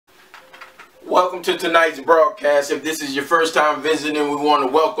Welcome to tonight's broadcast. If this is your first time visiting, we want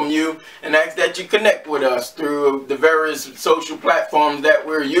to welcome you and ask that you connect with us through the various social platforms that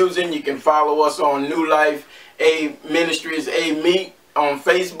we're using. You can follow us on New Life A Ministries A Meet on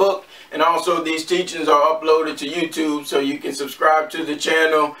Facebook, and also these teachings are uploaded to YouTube, so you can subscribe to the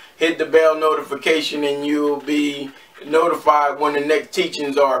channel, hit the bell notification, and you'll be notified when the next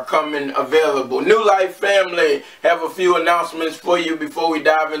teachings are coming available. New Life family, have a few announcements for you before we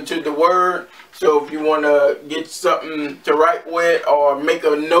dive into the word. So if you want to get something to write with or make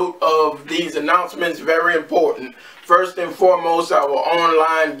a note of these announcements, very important. First and foremost, our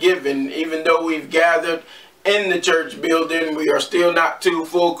online giving. Even though we've gathered in the church building, we are still not to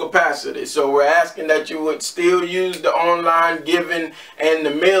full capacity, so we're asking that you would still use the online giving and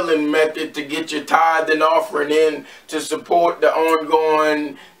the mailing method to get your tithe and offering in to support the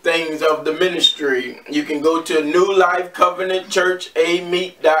ongoing things of the ministry. You can go to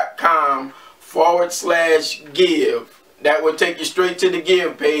newlifecovenantchurchameet.com/give. That will take you straight to the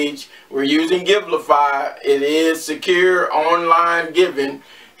give page. We're using Givelify. It is secure online giving.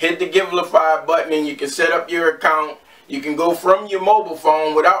 Hit the Givelify button and you can set up your account. You can go from your mobile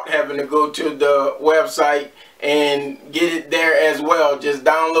phone without having to go to the website and get it there as well. Just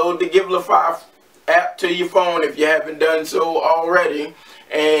download the Givelify app to your phone if you haven't done so already,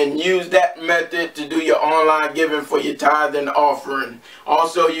 and use that method to do your online giving for your tithe and offering.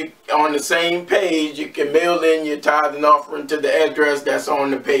 Also, you on the same page, you can mail in your tithe and offering to the address that's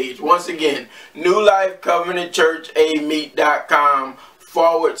on the page. Once again,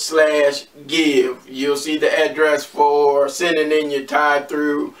 newlifecovenantchurchameet.com/give. You'll see the address for sending in your tithe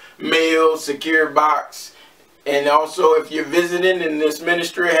through mail, secure box. And also, if you're visiting and this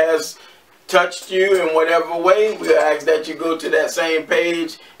ministry has touched you in whatever way, we ask that you go to that same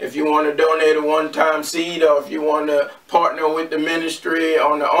page. If you want to donate a one-time seed, or if you want to partner with the ministry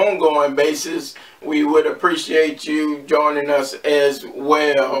on an ongoing basis, we would appreciate you joining us as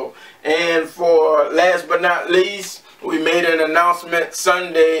well. And for last but not least, we made an announcement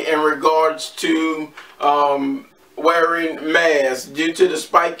Sunday in regards to wearing masks. Due to the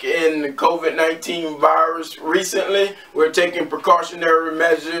spike in the COVID-19 virus recently, we're taking precautionary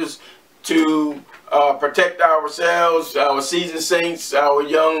measures to protect ourselves, our seasoned saints, our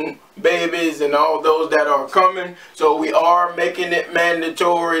young babies, and all those that are coming. So we are making it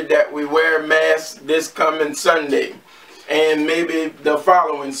mandatory that we wear masks this coming Sunday. And maybe the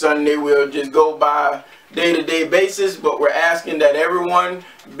following Sunday we'll just go by day-to-day basis, but we're asking that everyone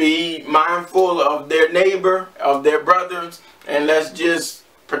be mindful of their neighbor, of their brothers, and let's just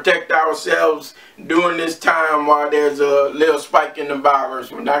protect ourselves during this time while there's a little spike in the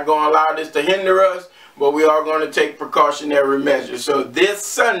virus. We're not going to allow this to hinder us, but we are going to take precautionary measures. So this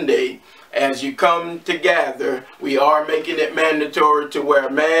Sunday, as you come to gather, we are making it mandatory to wear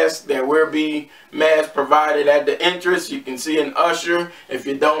masks. There will be masks provided at the entrance. You can see an usher. If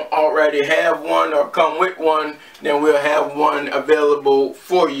you don't already have one or come with one, then we'll have one available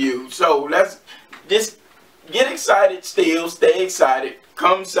for you. So let's just get excited still. Stay excited.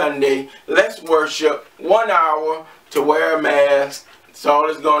 Come Sunday, let's worship 1 hour to wear a mask. That's all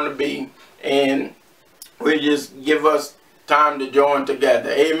it's going to be. And we just give us time to join together.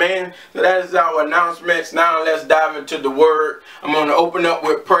 Amen. So that is our announcements. Now let's dive into the word. I'm going to open up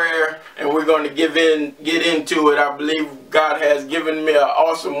with prayer, and we're going to get into it. I believe God has given me an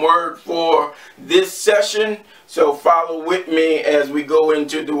awesome word for this session. So follow with me as we go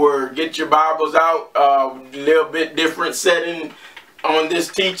into the word. Get your Bibles out. A little bit different setting on this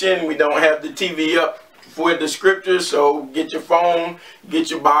teaching. We don't have the TV up for the scriptures, so get your phone,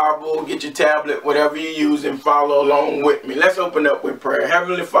 get your Bible, get your tablet, whatever you use, and follow along with me. Let's open up with prayer.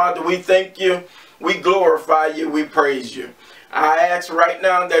 Heavenly Father, we thank you, we glorify you, we praise you. I ask right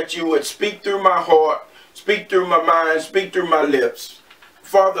now that you would speak through my heart, speak through my mind, speak through my lips.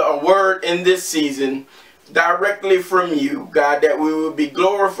 Father, a word in this season directly from you, God, that we will be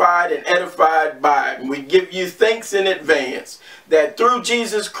glorified and edified by it. And we give you thanks in advance that through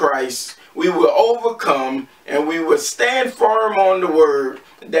Jesus Christ we will overcome, and we will stand firm on the word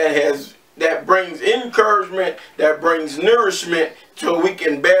that brings encouragement, that brings nourishment, so we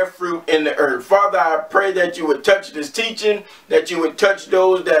can bear fruit in the earth. Father, I pray that you would touch this teaching, that you would touch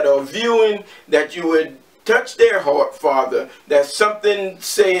those that are viewing, that you would touch their heart, Father, that something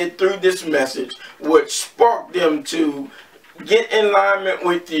said through this message would spark them to get in alignment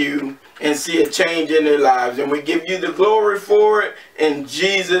with you and see a change in their lives. And we give you the glory for it in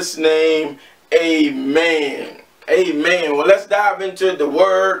Jesus' name. Amen. Amen. Well, let's dive into the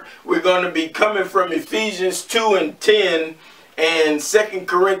word. We're going to be coming from Ephesians 2:10 and 2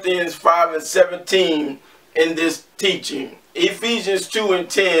 Corinthians 5:17 in this teaching. Ephesians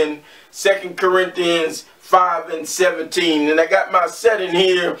 2:10, 2 Corinthians 5:17. And I got my setting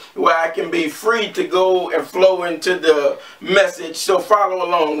here where I can be free to go and flow into the message. So follow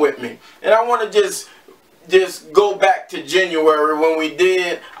along with me. And I want to just go back to January when we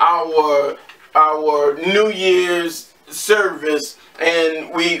did our New Year's service.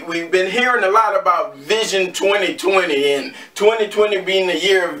 And we've been hearing a lot about Vision 2020 and 2020 being the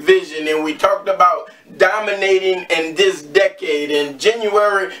year of vision. And we talked about dominating in this decade. And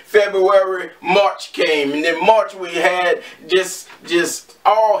January, February, March came. And in March we had just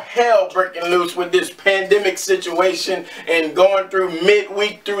all hell breaking loose with this pandemic situation and going through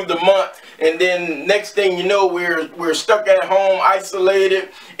midweek through the month. And then next thing you know, we're stuck at home, isolated,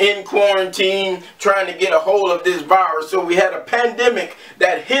 in quarantine, trying to get a hold of this virus. So we had a pandemic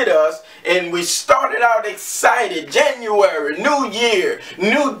that hit us, and we started out excited. January, new year,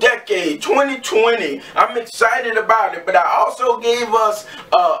 new decade, 2020. I'm excited about it, but I also gave us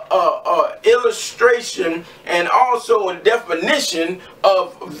a illustration and also a definition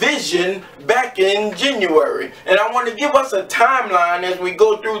of vision back in January. And I want to give us a timeline as we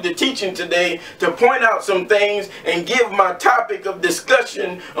go through the teaching today to point out some things and give my topic of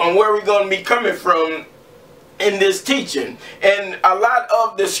discussion on where we're going to be coming from in this teaching. And a lot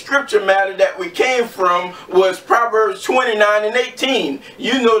of the scripture matter that we came from was Proverbs 29:18.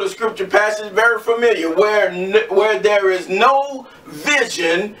 You know the scripture passage, very familiar, where there is no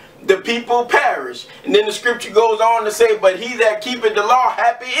vision, the people perish. And then the scripture goes on to say, but he that keepeth the law,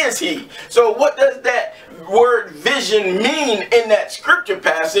 happy is he. So what does that word vision mean in that scripture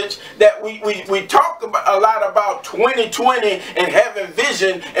passage? That we talk about a lot about 2020 and having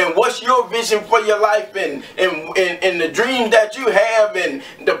vision, and what's your vision for your life, and the dreams that you have, and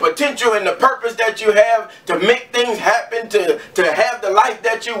the potential and the purpose that you have to make things happen, to have the life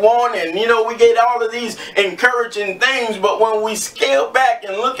that you want. And you know, we get all of these encouraging things, but when we scale back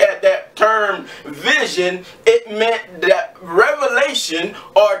and look at that term vision, it meant that revelation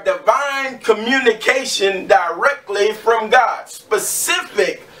or divine communication directly from God,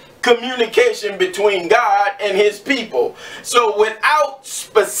 specific communication between God and his people. So without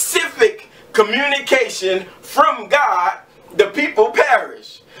specific communication from God, the people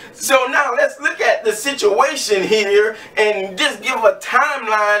perish. So now let's look at the situation here and just give a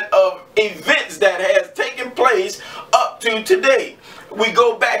timeline of events that has taken place up to today. We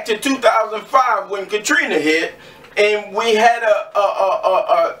go back to 2005 when Katrina hit, and we had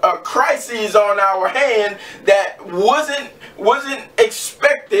a crisis on our hand that wasn't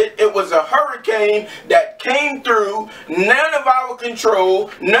expected. It was a hurricane that came through, none of our control,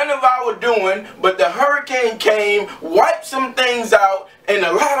 none of our doing, but the hurricane came, wiped some things out, and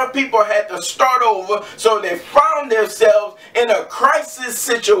a lot of people had to start over. So they found themselves in a crisis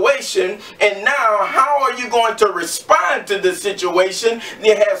situation. And now, how are you going to respond to the situation?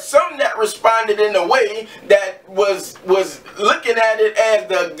 You have some that responded in a way that was looking at it as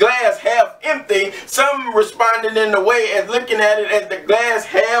the glass half empty. Some responded in a way as looking at it as the glass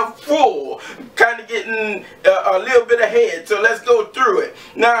half full, kind of getting a little bit ahead. So let's go through it.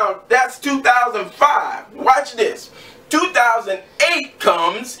 Now, that's 2005. Watch this. 2008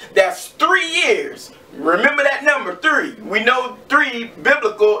 comes, that's 3 years. Remember that number, 3. We know 3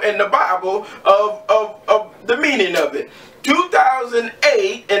 biblical in the Bible of the meaning of it.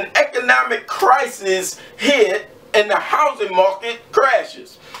 2008, an economic crisis hit and the housing market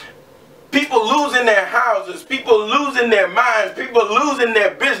crashes. People losing their houses, people losing their minds, people losing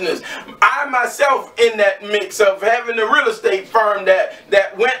their business. I myself in that mix of having a real estate firm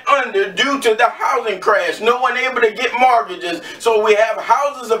that went under due to the housing crash. No one able to get mortgages. So we have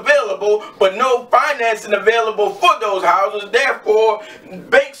houses available, but no financing available for those houses. Therefore,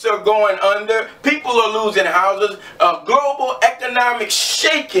 banks are going under. People are losing houses. A global economic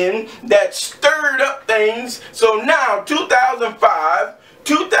shaking that stirred up things. So now, 2005,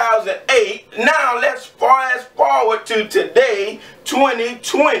 2008, now let's fast forward to today,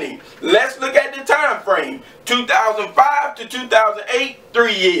 2020. Let's look at the time frame. 2005 to 2008,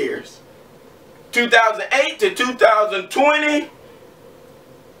 3 years. 2008 to 2020,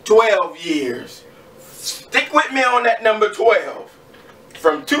 12 years. Stick with me on that number 12.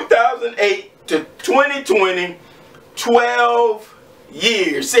 From 2008 to 2020, 12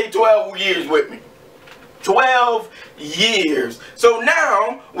 years. Say 12 years with me. 12 years. So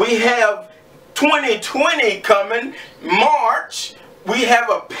now we have 2020 coming, March, we have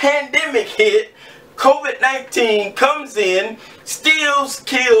a pandemic hit, COVID-19 comes in, steals,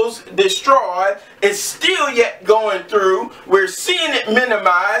 kills, destroys. It's still yet going through. We're seeing it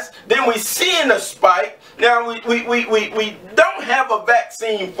minimized. Then we're seeing a spike. Now, we don't have a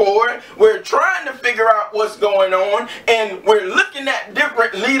vaccine for it. We're trying to figure out what's going on, and we're looking at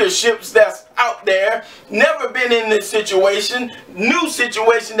different leaderships that's out there, never been in this situation, new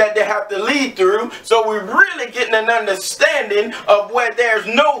situation that they have to lead through. So we're really getting an understanding of where there's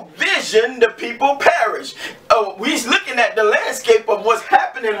no vision, the people perish. We're looking at the landscape of what's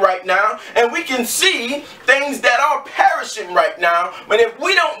happening right now, and we can see things that are perishing right now. But if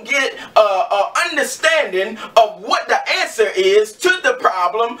we don't get an understanding of what the answer is to the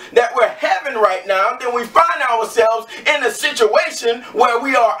problem that we're having right now, then we find ourselves in a situation where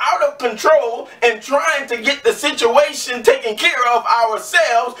we are out of control and trying to get the situation taken care of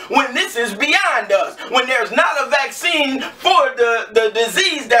ourselves when this is beyond us. When there's not a vaccine for the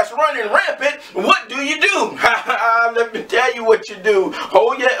disease that's running rampant, what do you do? Let me tell you what you do.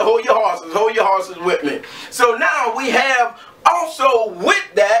 Hold your horses with me. So now we have also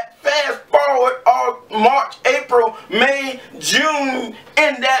with that, fast forward all March, April, May, June,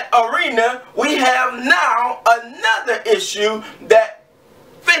 in that arena, we have now another issue that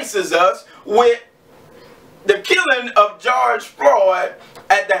faces us with the killing of George Floyd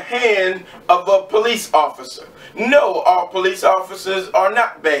at the hand of a police officer. No, all police officers are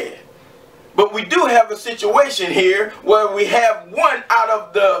not bad. But we do have a situation here where we have one out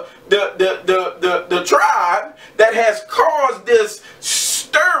of the tribe that has caused this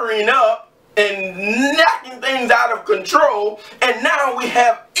stirring up and knocking things out of control, and now we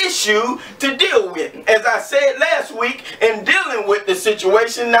have issue to deal with. As I said last week, in dealing with the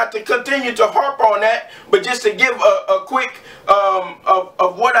situation, not to continue to harp on that, but just to give a quick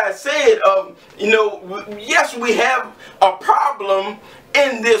of what I said of, yes, we have a problem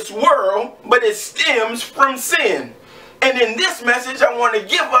in this world, but it stems from sin. And in this message, I want to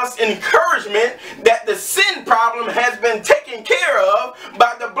give us encouragement that the sin problem has been taken care of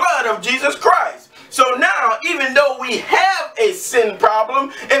by the blood of Jesus Christ. So now, even though we have a sin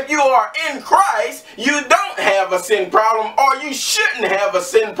problem, if you are in Christ, you don't have a sin problem, or you shouldn't have a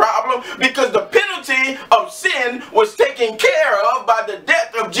sin problem, because the penalty of sin was taken care of by the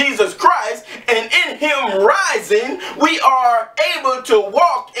death of Jesus Christ, and in Him rising, we are able to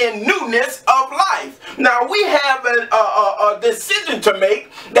walk in newness of life. Now, we have a decision to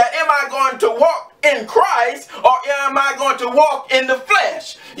make that am I going to walk in Christ, or am I going to walk in the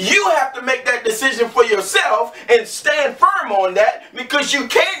flesh? You have to make that decision for yourself and stand firm on that, because you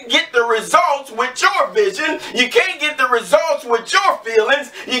can't get the results with your vision. You can't get the results with your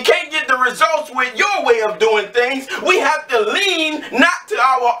feelings. You can't get the results with your way of doing things. We have to lean not to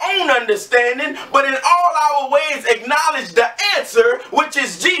our own understanding, but in all our ways acknowledge the answer, which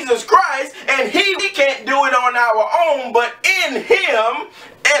is Jesus Christ, and He can't do it on our own, but in Him.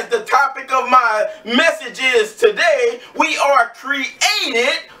 As the topic of my message is today, we are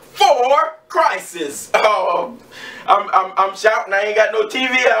created for crisis. Oh, I'm shouting. I ain't got no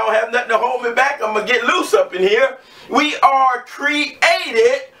TV. I don't have nothing to hold me back. I'm going to get loose up in here. We are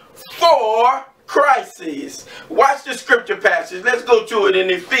created for crises. Watch the scripture passage. Let's go to it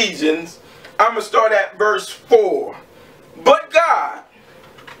in Ephesians. I'm going to start at verse 4. But God,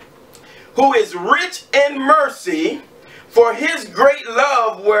 who is rich in mercy, for His great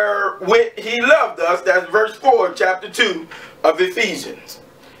love wherewith He loved us. That's verse 4, chapter 2 of Ephesians.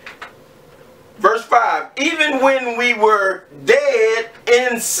 Verse 5. Even when we were dead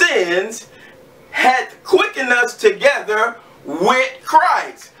in sins, hath quickened us together with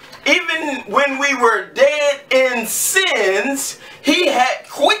Christ. Even when we were dead in sins, He had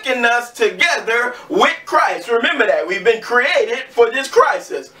quickened us together with Christ. Remember that. We've been created for this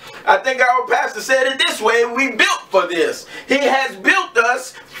crisis. I think our pastor said it this way: we built for this. He has built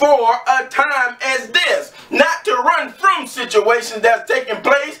us for a time as this. Not to run from situations that's taking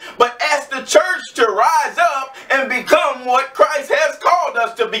place, but ask the church to rise up and become what Christ has called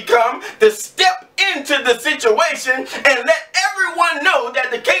us to become, to step into the situation and let everyone know that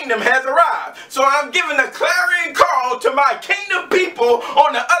the kingdom has arrived. So I'm giving a clarion call to my kingdom people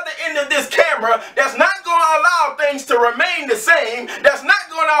on the other end of this camera that's not going to allow things to remain the same, that's not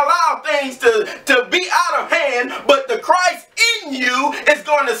going to allow things to be out of hand, but the Christ in you is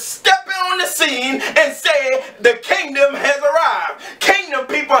going to step on the scene and say the kingdom has arrived. Kingdom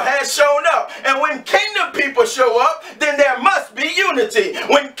people has shown up. And when kingdom people show up, then there must be unity.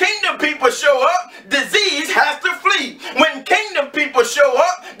 When kingdom people show up, disease has to flee. When kingdom people show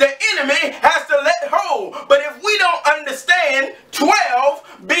up, the enemy has to let go. But if we don't understand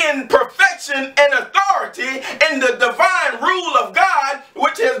 12 being perfection and authority in the divine rule of God,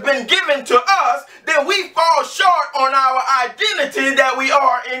 which has been given to us, then we fall short on our identity that we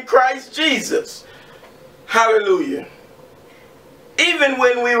are in Christ Jesus. Hallelujah. even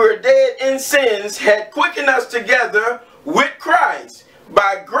when we were dead in sins, had quickened us together with Christ.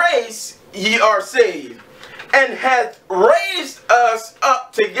 By grace ye are saved, and hath raised us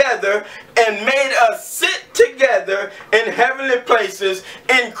up together and made us sit together in heavenly places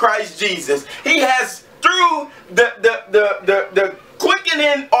in Christ Jesus. He has, through the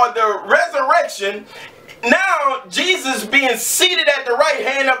quickening or the resurrection, now Jesus being seated at the right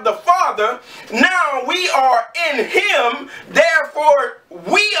hand of the Father, now we are in him, therefore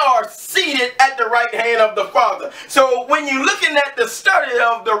we are seated at the right hand of the Father. So when you're looking at the study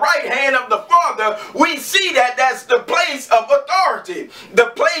of the right hand of the Father, we see that that's the place of authority, the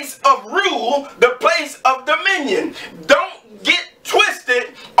place of rule, the place of dominion. Don't get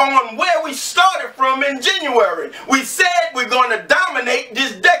twisted on where we started from in January. We said we're going to dominate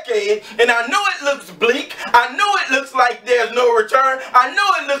this decade, and I know it looks bleak. I know it looks like there's no return. I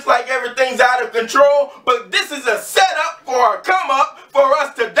know it looks like everything's out of control, but this is a setup for a come up for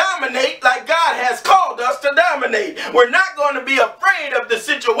us to dominate like God has called us to dominate. We're not going to be afraid of the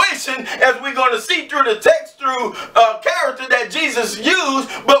situation, as we're going to see through the text, through character that Jesus used,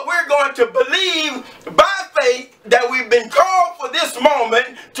 but we're going to believe by faith that we've been called for this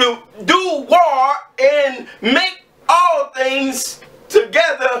moment to do war and make all things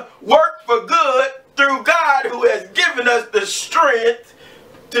together work for good through God, who has given us the strength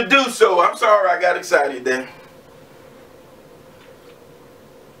to do so. I'm sorry, I got excited there.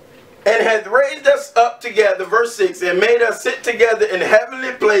 And hath raised us up together, verse 6, and made us sit together in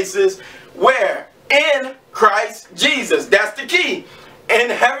heavenly places, where? In Christ Jesus. That's the key. In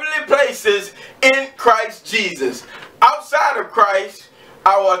heavenly places in Christ Jesus. Outside of Christ,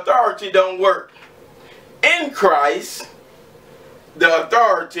 our authority don't work. In Christ, the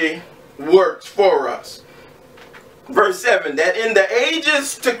authority works for us. Verse 7, that in the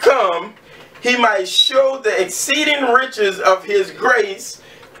ages to come, he might show the exceeding riches of his grace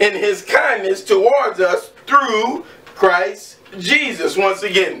in his kindness towards us through Christ Jesus. Once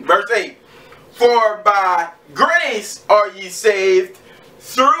again, verse 8, for by grace are ye saved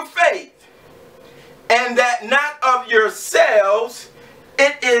through faith, and that not of yourselves,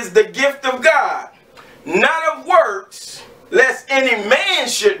 it is the gift of God, not of works, lest any man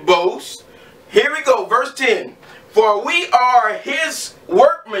should boast. Here we go, verse 10. For we are his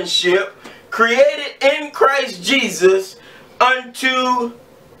workmanship, created in Christ Jesus unto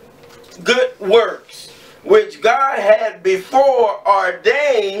good works, which God had before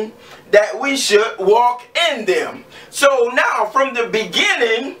ordained that we should walk in them. So now from the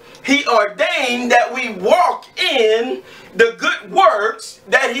beginning, he ordained that we walk in the good works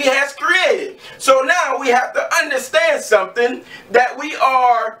that he has created. So now we have to understand something, that we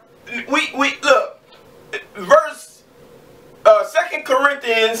are, look, verse 2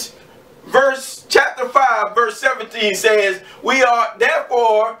 Corinthians chapter 5 verse 17 says,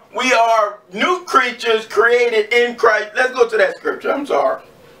 therefore we are new creatures created in Christ. Let's go to that scripture. I'm sorry,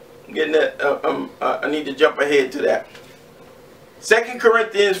 I'm getting that. I need to jump ahead to that. 2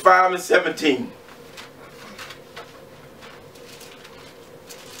 Corinthians 5 and 17.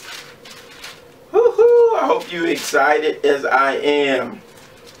 Woohoo! I hope you're excited as I am.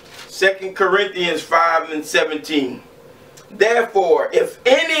 2 Corinthians 5 and 17. Therefore, if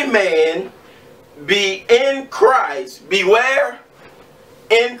any man be in Christ, beware,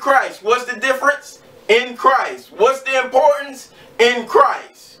 in Christ. What's the difference? In Christ. What's the importance? In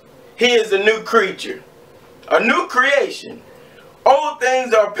Christ. He is a new creature, a new creation. Old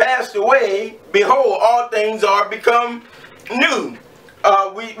things are passed away. Behold, all things are become new.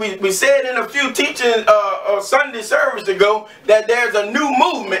 We said in a few teachings Sunday service ago that there's a new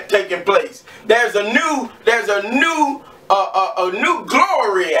movement taking place. There's a new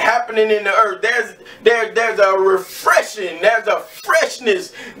glory happening in the earth. There's a refreshing, there's a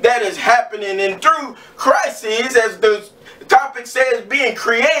freshness that is happening, and through crises, as the topic says, being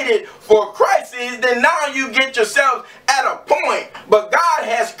created for crises, then now you get yourself at a point. But God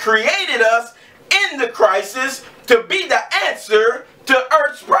has created us in the crisis to be the answer to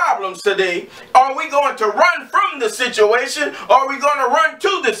earth's problems today. Are we going to run from the situation, or are we going to run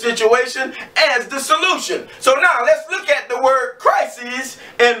to the situation as the solution? So now let's look at the word crisis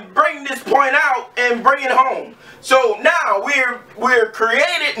and bring this point out and bring it home. So now we're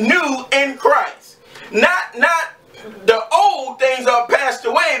created new in Christ. Not the old things are passed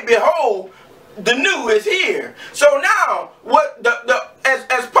away. Behold, the new is here. So now,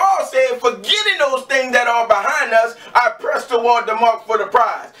 as Paul said, forgetting those things that are behind us, I press toward the mark for the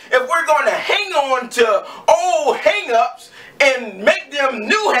prize. If we're going to hang on to old hang-ups and make them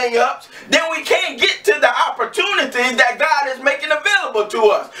new hang-ups, then we can't get to the opportunities that God is making available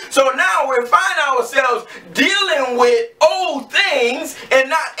to us. So now we find ourselves dealing with old things and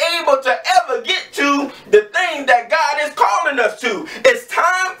not able to ever get to the thing that God is calling us to. It's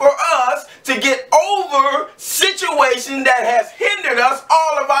time for us to get over situations that has hindered us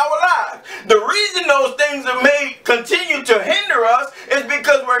all of our lives. The reason those things may continue to hinder us is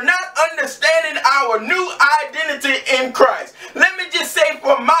because we're not understanding our new identity in Christ. Let me just say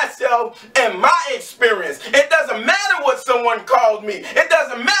for myself and my experience, it doesn't matter what someone calls me. It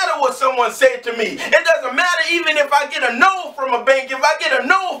doesn't matter what someone said to me. It doesn't matter even if I get a no from a bank, if I get a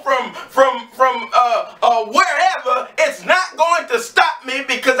no from wherever, it's not going to stop me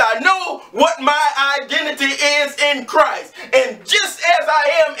because I know what my identity is in Christ. And just as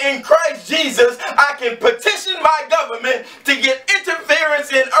I am in Christ Jesus, I can petition my government to get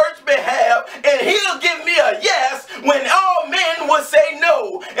interference in earth's behalf, and he'll give me a yes when all men will say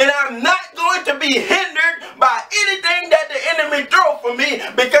no. And I'm not going to be hindered by anything that the enemy throw for me,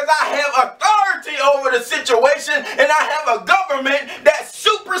 because I have authority over the situation, and I have a government that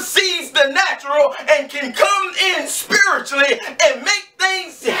supersedes the natural and can come in spiritually and make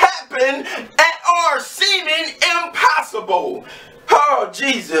things happen that are seeming impossible. Oh,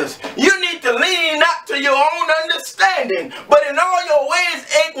 Jesus, you need to lean not to your own understanding, but in all your ways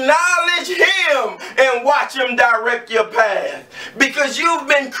acknowledge him and watch him direct your path, because you've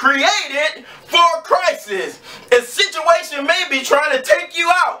been created for crisis. A situation may be trying to take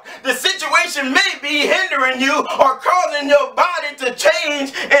you out. The situation may be hindering you or causing your body to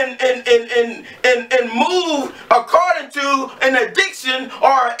change and move according to an addiction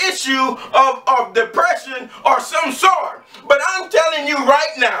or an issue of depression or some sort. But I'm telling you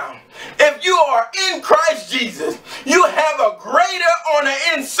right now, if you are in Christ Jesus, you have a greater on the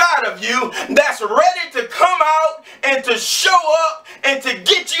inside of you that's ready to come out and to show up and to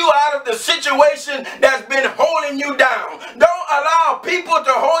get you out of the situation that's been holding you down. Don't allow people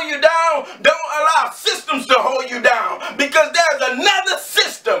to hold you down. Don't allow systems to hold you down, because there's another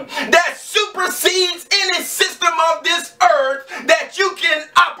system that supersedes any system of this earth that you can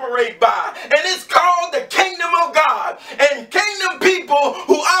operate by, and it's called the kingdom of God. And kingdom people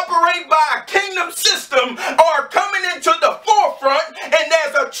who operate by a kingdom system are coming into the forefront, and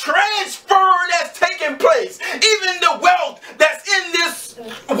there's a transfer that's taking place. Even the wealth that's in this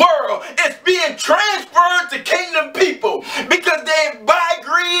world is being transferred to kingdom people, because they, by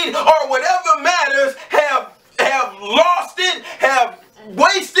greed or whatever matters, have lost it, have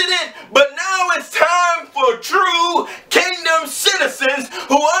wasted it. But now it's time for true kingdom citizens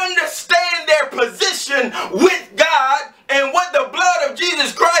who understand their position with God and what the blood of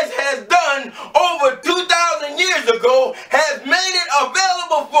Jesus Christ has done over 2,000 years ago has made it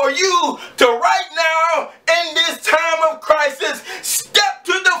available for you to right now, in this time of crisis, step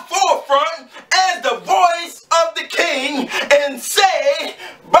to the forefront as the voice of the King and say,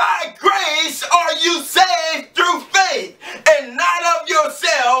 by grace are you saved through faith, and not of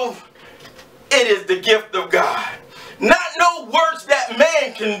yourself. It is the gift of God. Not no works that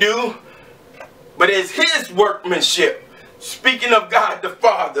man can do, but it's his workmanship. Speaking of God the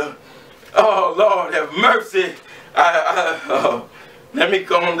Father, oh Lord have mercy. Let me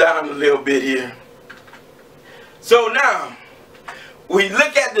calm down a little bit here. So now, we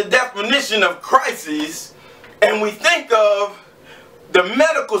look at the definition of crisis and we think of the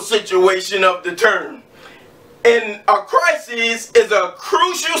medical situation of the term. And a crisis is a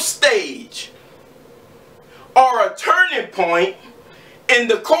crucial stage or a turning point in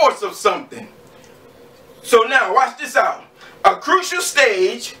the course of something. So now, watch this out. A crucial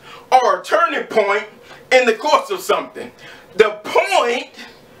stage or a turning point in the course of something. The point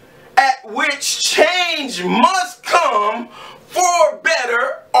at which change must come for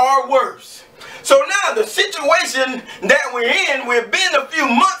better or worse. So now the situation that we're in, we've been a few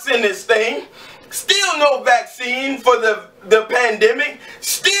months in this thing, still no vaccine for the pandemic,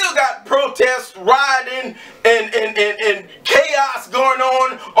 still got protests, rioting, and chaos going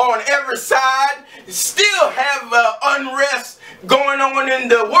on every side, still have unrest going on in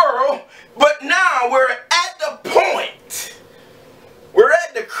the world. But now we're at the point, we're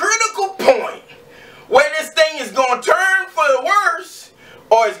at the critical point where this thing is going to turn for the worse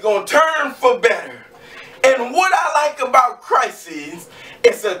or it's going to turn for better. And what I like about crises,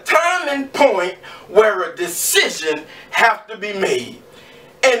 it's a time and point where a decision has to be made.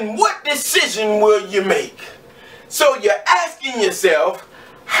 And what decision will you make? So you're asking yourself,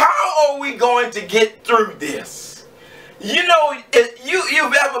 how are we going to get through this? You know,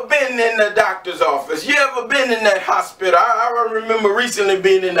 you've ever been been in the doctor's office? You ever been in that hospital? I remember recently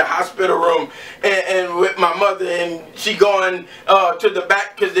being in the hospital room and with my mother, and she going to the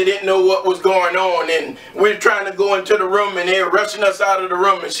back because they didn't know what was going on, and we're trying to go into the room and they're rushing us out of the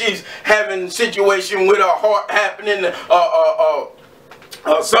room, and she's having a situation with her heart happening,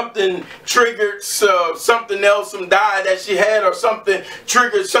 something triggered something else, some dye that she had or something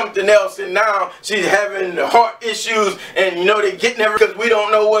triggered something else, and now she's having heart issues, and you know they're getting everything because we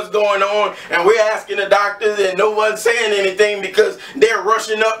don't know what's going on, and we're asking the doctors and no one's saying anything because they're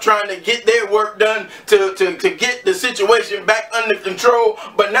rushing up trying to get their work done to get the situation back under control.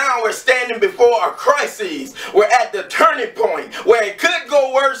 But now we're standing before a crisis. We're at the turning point where it could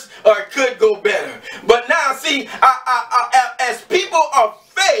go worse or it could go better. But now see, as people of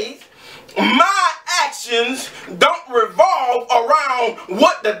faith, my actions don't revolve around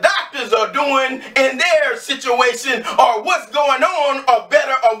what the doctors are doing in their situation or what's going on, or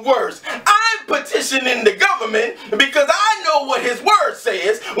better or worse. I'm petitioning the government because I know what his word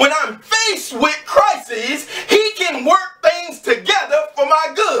says. When I'm faced with crises, he can work things together for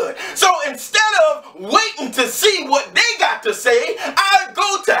my good. So instead of waiting to see what they got to say, I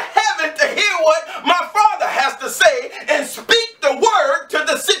go to heaven to hear what my Father has to say and speak the word to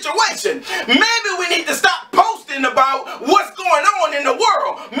the situation. Maybe we need to stop posting about what's going on in the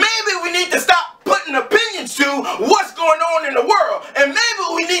world. Maybe we need to stop putting opinions to what's going on in the world. And maybe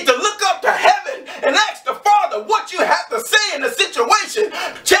we need to look up to heaven and ask the Father what you have to say in the situation.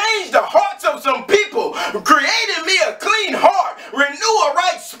 Change the hearts of some people. Create in me a clean heart. Renew a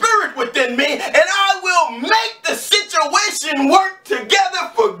right spirit within me, and I will make the situation work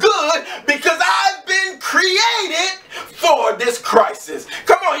together for good because I've been created for this crisis.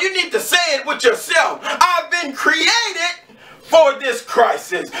 Come on, you need to say it with yourself. I've been created for this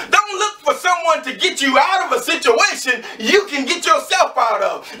crisis. Don't look for someone to get you out of a situation you can get yourself out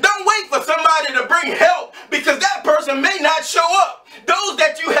of. Don't wait for somebody to bring help because that person may not show up. Those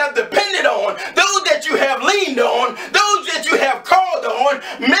that you have depended on, those that you have leaned on, those that you have called on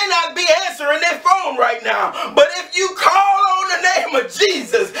may not be answering their phone right now. But if you call on the name of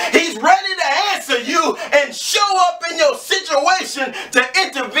Jesus, he's ready to answer you and show up in your situation to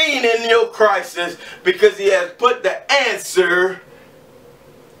intervene in your crisis because he has put the answer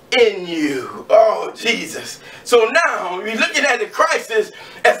in you. Oh, Jesus. So now we're looking at the crisis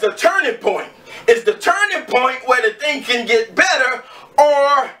as the turning point. It's the turning point where the thing can get better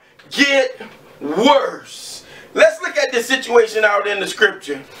or get worse. Let's look at this situation out in the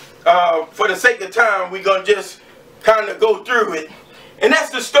scripture. For the sake of time, we're going to just kind of go through it. And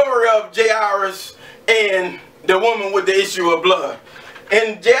that's the story of Jairus and the woman with the issue of blood.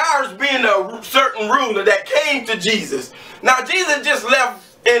 And Jairus being a certain ruler that came to Jesus. Now, Jesus just left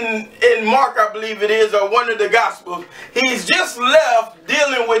in Mark, I believe it is, or one of the Gospels. He's just left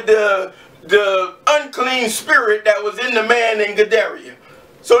dealing with the unclean spirit that was in the man in Gadara.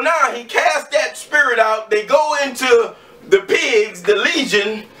 So now he cast that spirit out. They go into the pigs, the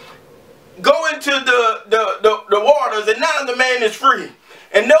legion, go into the waters, and now the man is free.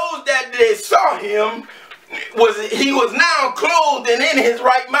 And those that they saw him, he was now clothed and in his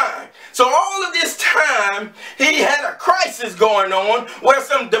right mind. So all of this time, he had a crisis going on where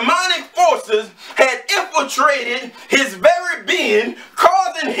some demonic forces had infiltrated his very being,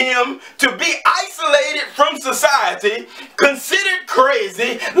 causing him to be isolated from society, considered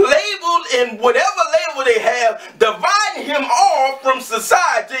crazy, labeled in whatever label they have, dividing him off from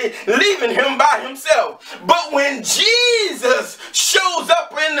society, leaving him by himself. But when Jesus shows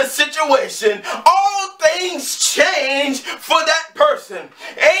up in the situation, all things change for that person.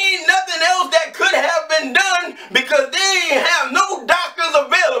 Ain't nothing else that could have been done because they ain't have no doctors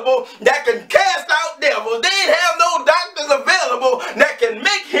available that can cast out devils. They ain't have no doctors available that can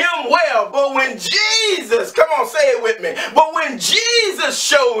make him well. But when Jesus, come on, say it with me. But when Jesus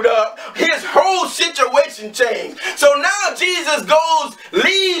showed up, his whole situation changed. So now Jesus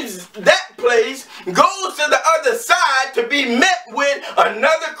leaves that place, goes to the other side to be met with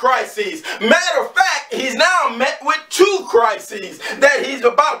another crisis. Matter of fact, he's now met with two crises that he's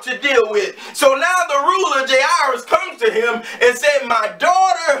about to deal with. So now the ruler Jairus comes to him and said, my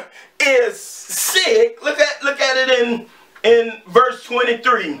daughter is sick. Look at it in verse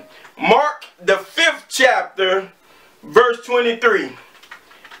 23. Mark the 5th chapter, verse 23.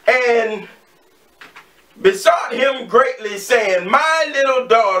 And besought him greatly, saying, my little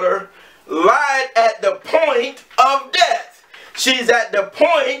daughter lied at the point of death. She's at the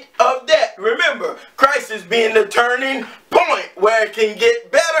point of death. Remember, crisis being the turning point where it can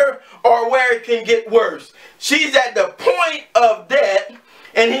get better or where it can get worse. She's at the point of death.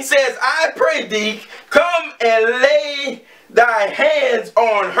 And he says, I pray thee, come and lay thy hands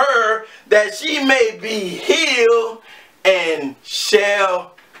on her, that she may be healed and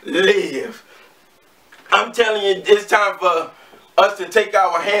shall live. I'm telling you, it's time for us to take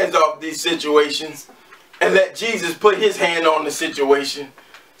our hands off these situations and let Jesus put his hand on the situation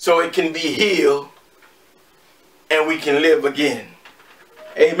so it can be healed and we can live again.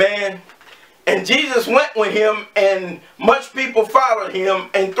 Amen. And Jesus went with him, and much people followed him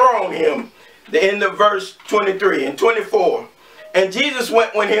and thronged him. The end of verse 23 and 24. And Jesus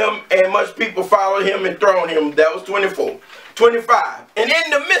went with him, and much people followed him and thronged him. That was 24. 25. And in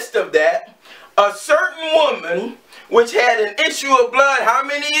the midst of that, a certain woman which had an issue of blood, how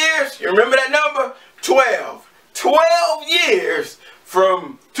many years? You remember that number? 12. 12 years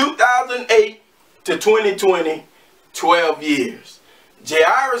from 2008 to 2020. 12 years.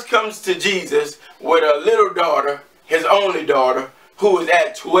 Jairus comes to Jesus with a little daughter, his only daughter, who is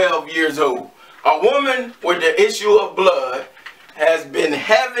at 12 years old. A woman with the issue of blood has been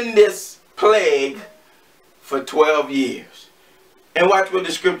having this plague for 12 years. And watch what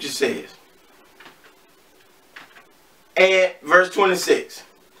the scripture says. And verse 26.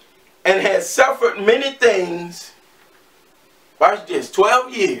 And has suffered many things. Watch this.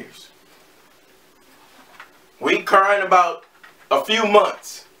 12 years. We crying about a few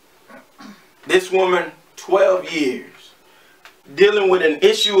months. This woman, 12 years, dealing with an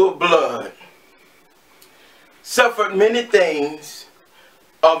issue of blood, suffered many things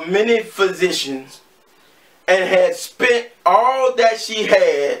of many physicians, and had spent all that she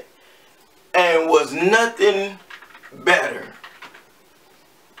had, and was nothing better,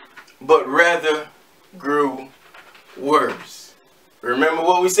 but rather grew worse. Remember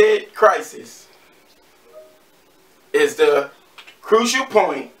what we said? Crisis is the crucial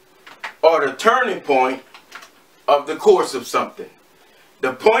point or the turning point of the course of something.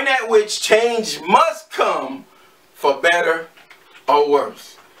 The point at which change must come for better or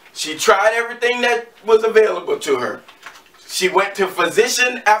worse. She tried everything that was available to her. She went to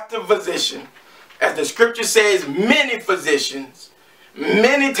physician after physician. As the scripture says, many physicians,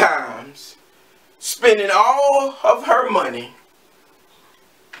 many times, spending all of her money,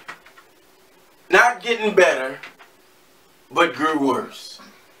 not getting better, but grew worse.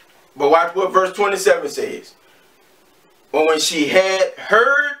 But watch what verse 27 says. But when she had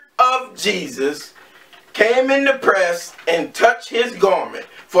heard of Jesus, came in the press and touched his garment.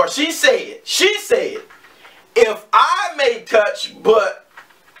 For she said, if I may touch but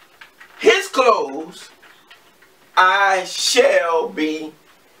his clothes, I shall be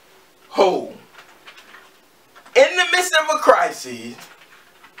whole. In the midst of a crisis,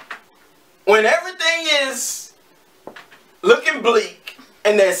 when everything is looking bleak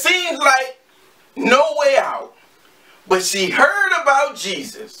and there seems like no way out, but she heard about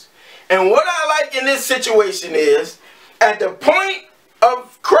Jesus. And what I like in this situation is, at the point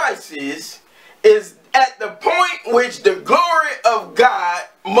of crisis is at the point which the glory of God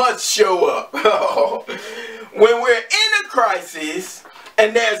must show up. When we're in a crisis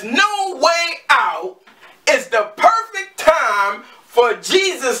and there's no way out, it's the perfect time for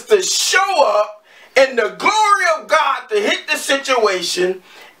Jesus to show up and the glory of God to hit the situation,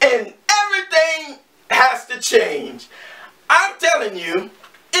 and everything has to change. I'm telling you,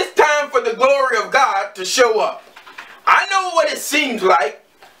 it's time for the glory of God to show up. I know what it seems like.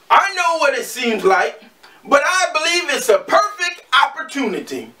 I know what it seems like. But I believe it's a perfect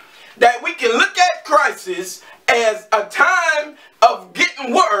opportunity that we can look at crisis as a time of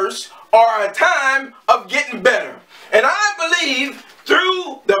getting worse or a time of getting better. And I believe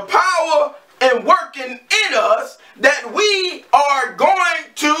through the power and working in us that we are going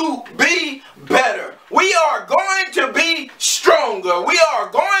to be better. We are going to be stronger. We are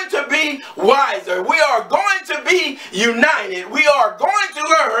going to be wiser. We are going to be united. We are going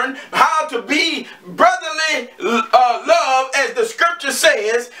to learn how to be brotherly love, as the scripture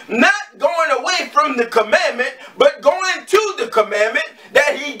says, not going away from the commandment, but going to the commandment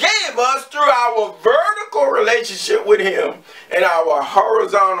that he gave us through our vertical relationship with him and our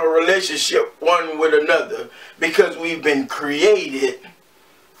horizontal relationship one with another, because we've been created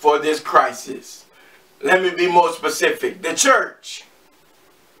for this crisis. Let me be more specific. The church,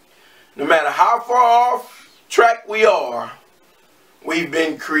 no matter how far off track we are, we've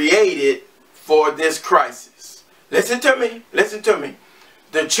been created for this crisis. Listen to me. Listen to me.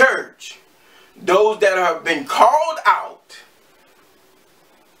 The church, those that have been called out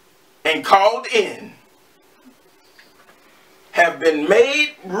and called in, have been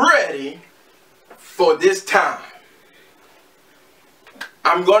made ready for this time.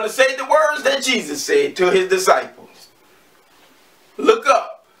 I'm going to say the words that Jesus said to his disciples. Look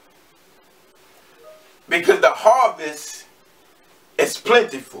up, because the harvest is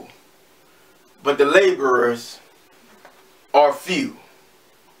plentiful, but the laborers are few.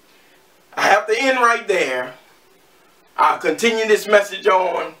 I have to end right there. I'll continue this message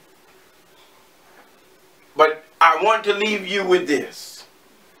on, but I want to leave you with this.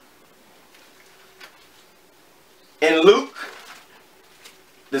 In Luke,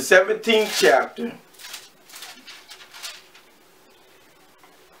 the 17th chapter,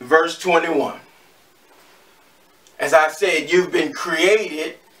 verse 21. As I said, you've been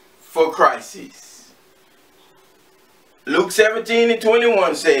created for crises. Luke 17 and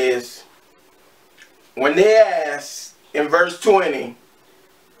 21 says, when they asked in verse 20,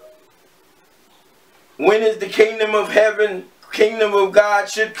 when is the kingdom of heaven, kingdom of God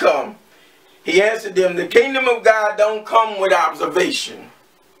should come? He answered them, the kingdom of God don't come with observation.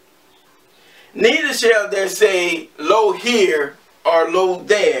 Neither shall they say, lo here or lo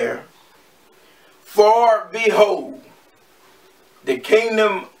there. For behold, the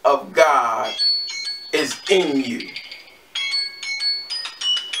kingdom of God is in you.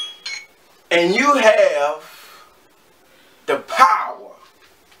 And you have the power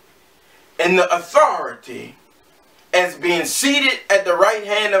and the authority as being seated at the right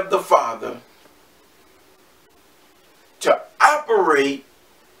hand of the Father to operate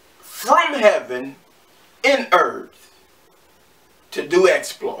from heaven in earth to do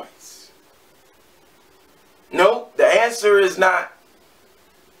exploits. No, the answer is not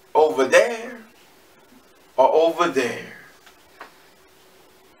over there or over there.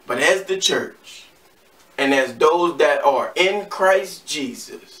 But as the church and as those that are in Christ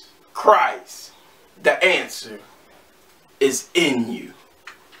Jesus, Christ, the answer is in you.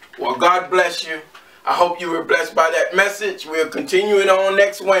 Well, God bless you. I hope you were blessed by that message. We'll continue it on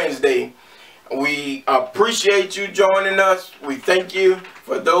next Wednesday. We appreciate you joining us. We thank you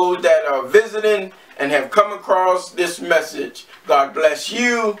for those that are visiting and have come across this message. God bless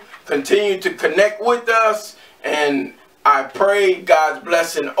you. Continue to connect with us, and I pray God's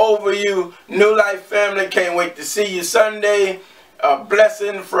blessing over you. New Life family, can't wait to see you Sunday. A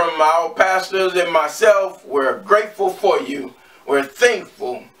blessing from our pastors and myself. We're grateful for you. We're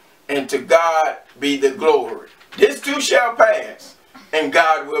thankful. And to God be the glory. This too shall pass, and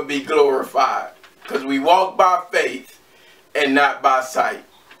God will be glorified, because we walk by faith and not by sight.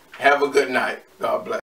 Have a good night. God bless.